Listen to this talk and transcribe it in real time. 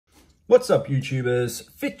What's up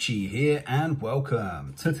YouTubers, Fitchy here and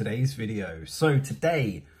welcome to today's video. So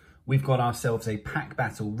today we've got ourselves a pack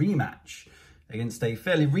battle rematch against a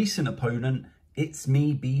fairly recent opponent,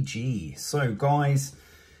 ItsMeBG. So guys,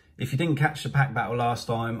 if you didn't catch the pack battle last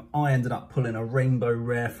time, I ended up pulling a rainbow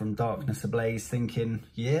rare from Darkness Ablaze thinking,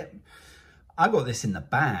 yeah, I got this in the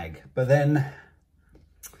bag. But then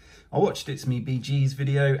I watched ItsMeBG's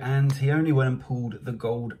video and he only went and pulled the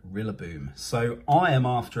gold Rillaboom. So I am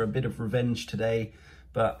after a bit of revenge today,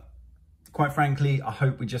 but quite frankly, I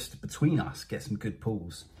hope we just, between us, get some good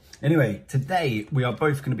pulls. Anyway, today we are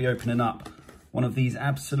both going to be opening up one of these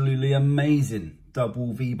absolutely amazing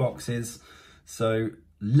Dubwool V boxes. So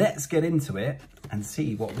let's get into it and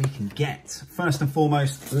see what we can get. First and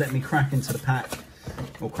foremost, let me crack into the pack,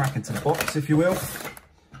 or crack into the box, if you will.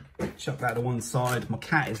 Chuck that to one side. My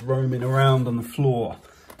cat is roaming around on the floor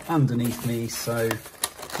underneath me, so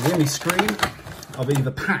you hear me scream, I've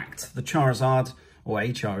either packed the Charizard or a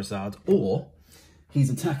Charizard, or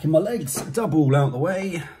he's attacking my legs. Dubwool out the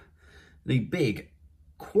way. The big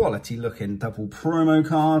quality looking Dubwool promo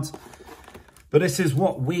card. But this is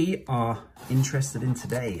what we are interested in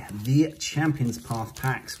today, the Champions Path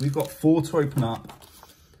packs. We've got 4 to open up.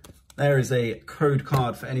 There is a code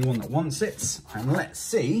card for anyone that wants it. And let's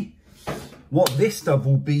see what this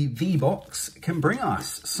Dubwool V box can bring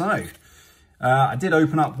us. So, I did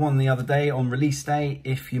open up one the other day on release day.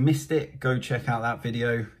 If you missed it, go check out that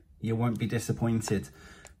video. You won't be disappointed.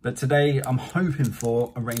 But today, I'm hoping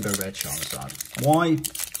for a Rainbow Red Charizard. Why?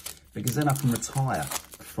 Because then I can retire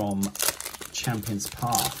from Champions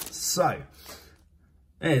Path. So,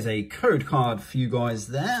 there's a code card for you guys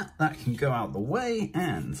there. That can go out the way,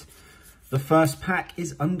 and the first pack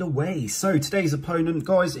is underway. So today's opponent,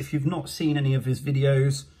 guys, if you've not seen any of his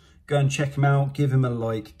videos, go and check him out, give him a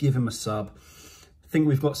like, give him a sub. I think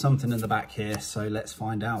we've got something in the back here, so let's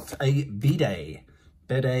find out. A B-Day,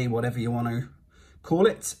 Bede, whatever you want to call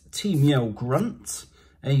it. Team Yell Grunt,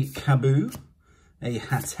 a Kaboo, a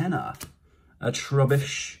Hatenna, a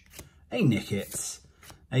Trubbish, a Nickit,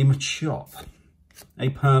 a Machop, a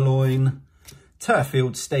Purloin.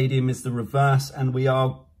 Turffield Stadium is the reverse, and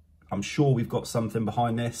I'm sure we've got something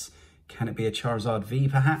behind this. Can it be a Charizard V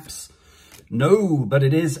perhaps? No, but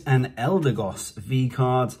it is an Eldegoss V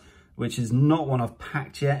card, which is not one I've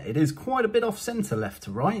packed yet. It is quite a bit off center left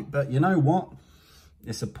to right, but you know what?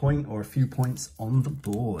 It's a point or a few points on the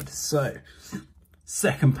board. So,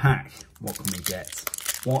 second pack, what can we get?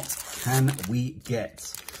 What can we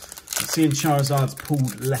get? I'm seeing Charizards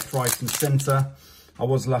pulled left, right and center. I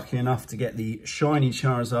was lucky enough to get the shiny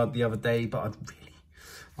Charizard the other day, but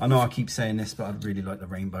I know I keep saying this, but I'd really like the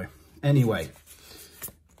rainbow. Anyway,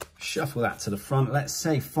 shuffle that to the front. Let's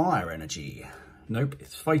say Fire Energy. Nope,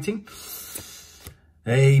 it's fighting.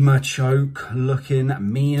 A Machoke, looking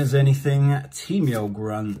mean as anything. Team Yell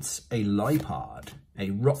Grunt, a Lipard, a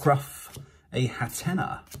Rockruff, a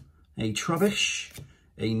Hatenna, a Trubbish,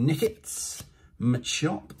 a Nickit,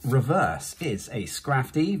 Machop. Reverse is a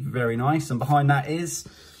Scrafty, very nice. And behind that is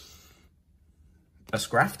a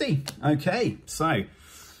Scrafty. Okay, so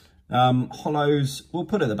hollows, we'll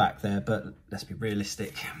put at the back there, but let's be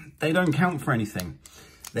realistic. They don't count for anything.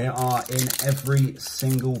 They are in every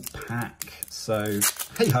single pack. So,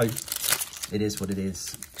 hey-ho, it is what it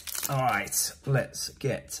is. All right, let's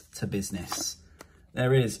get to business.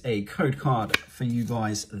 There is a code card for you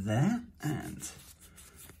guys there, and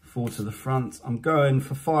 4 to the front. I'm going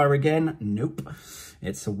for fire again. Nope,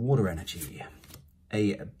 it's a Water Energy,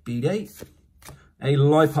 a B-Day, a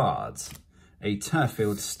Lipard, a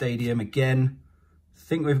Turffield Stadium again.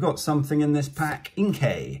 Think we've got something in this pack.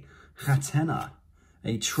 Inkay, Hatenna,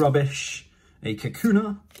 a Trubbish, a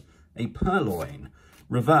Kakuna, a Purloin.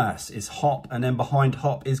 Reverse is Hop, and then behind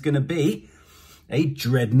Hop is going to be a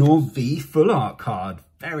Dreadnought V full art card.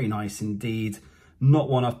 Very nice indeed.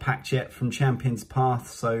 Not one I've packed yet from Champions Path,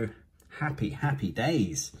 so happy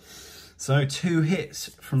days. So 2 hits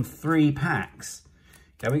from 3 packs.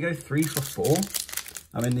 Can we go 3 for 4?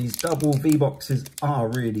 I mean, these Dubwool V boxes are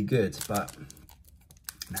really good, but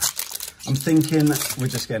nah. I'm thinking we're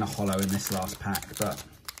just getting a holo in this last pack, but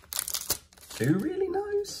who really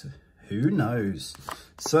knows? Who knows?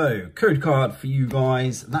 So, code card for you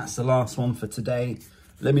guys. That's the last one for today.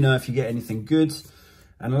 Let me know if you get anything good.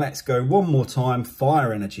 And let's go one more time.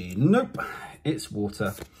 Fire Energy. Nope, it's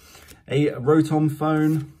water. A Rotom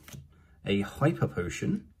Phone, a Hyper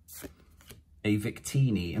Potion, a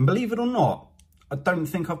Victini. And believe it or not, I don't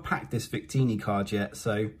think I've packed this Victini card yet,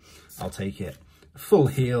 so I'll take it. Full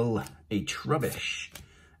Heal, a Trubbish,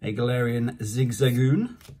 a Galarian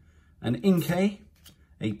Zigzagoon, an Inkay,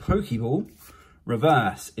 a Pokeball.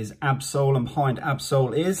 Reverse is Absol, and behind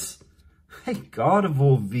Absol is a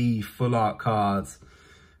Gardevoir V full art card.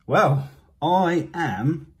 Well, I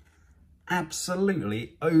am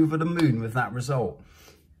absolutely over the moon with that result.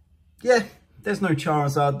 Yeah, there's no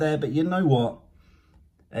Charizard there, but you know what?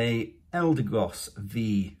 A Eldegoss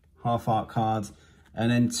V half art card,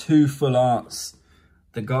 and then 2 full arts,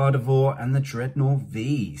 the Gardevoir and the Dreadnought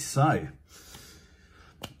V. So,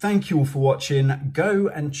 thank you all for watching. Go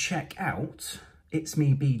and check out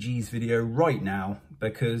ItsMeBG's video right now,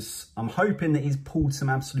 because I'm hoping that he's pulled some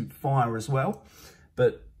absolute fire as well,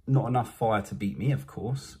 but not enough fire to beat me, of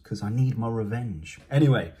course, because I need my revenge.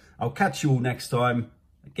 Anyway, I'll catch you all next time.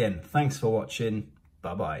 Again, thanks for watching.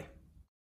 Bye-bye.